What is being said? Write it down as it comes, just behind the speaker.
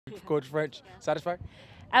Coach French, satisfied?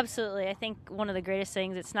 Absolutely. I think one of the greatest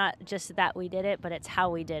things, it's not just that we did it, but it's how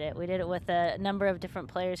we did it. We did it with a number of different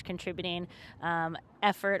players contributing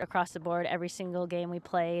effort across the board every single game we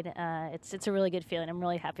played. It's a really good feeling. I'm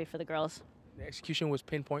really happy for the girls. The execution was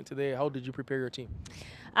pinpoint today. How did you prepare your team?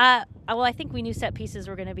 Well, I think we knew set pieces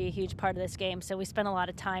were going to be a huge part of this game, so we spent a lot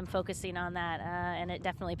of time focusing on that, and it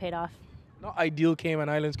definitely paid off. Not ideal Cayman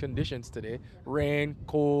Islands conditions today. Rain,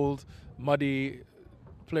 cold, muddy.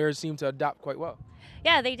 Players seem to adapt quite well.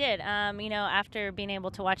 Yeah, they did. After being able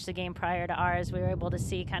to watch the game prior to ours, we were able to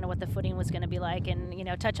see kind of what the footing was going to be like and,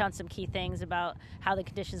 touch on some key things about how the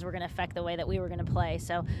conditions were going to affect the way that we were going to play.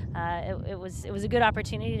 So it was a good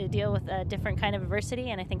opportunity to deal with a different kind of adversity,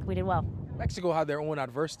 and I think we did well. Mexico had their own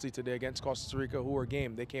adversity today against Costa Rica, who were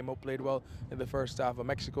game. They came out, played well in the first half, but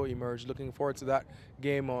Mexico emerged. Looking forward to that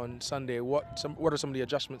game on Sunday. What are some of the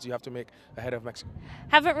adjustments you have to make ahead of Mexico?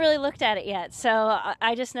 Haven't really looked at it yet, so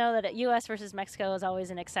I just know that U.S. versus Mexico is always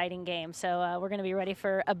an exciting game. So we're going to be ready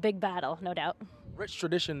for a big battle, no doubt. Rich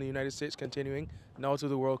tradition in the United States continuing, now to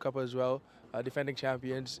the World Cup as well. Defending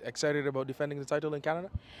champions, excited about defending the title in Canada?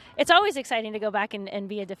 It's always exciting to go back and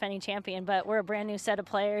be a defending champion, but we're a brand new set of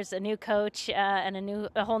players, a new coach, and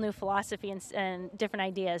a whole new philosophy and different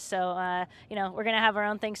ideas. So, we're going to have our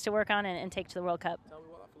own things to work on and take to the World Cup. Tell me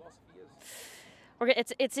what that philosophy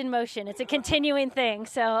is. It's in motion. It's a continuing thing.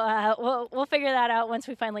 So we'll figure that out once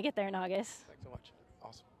we finally get there in August.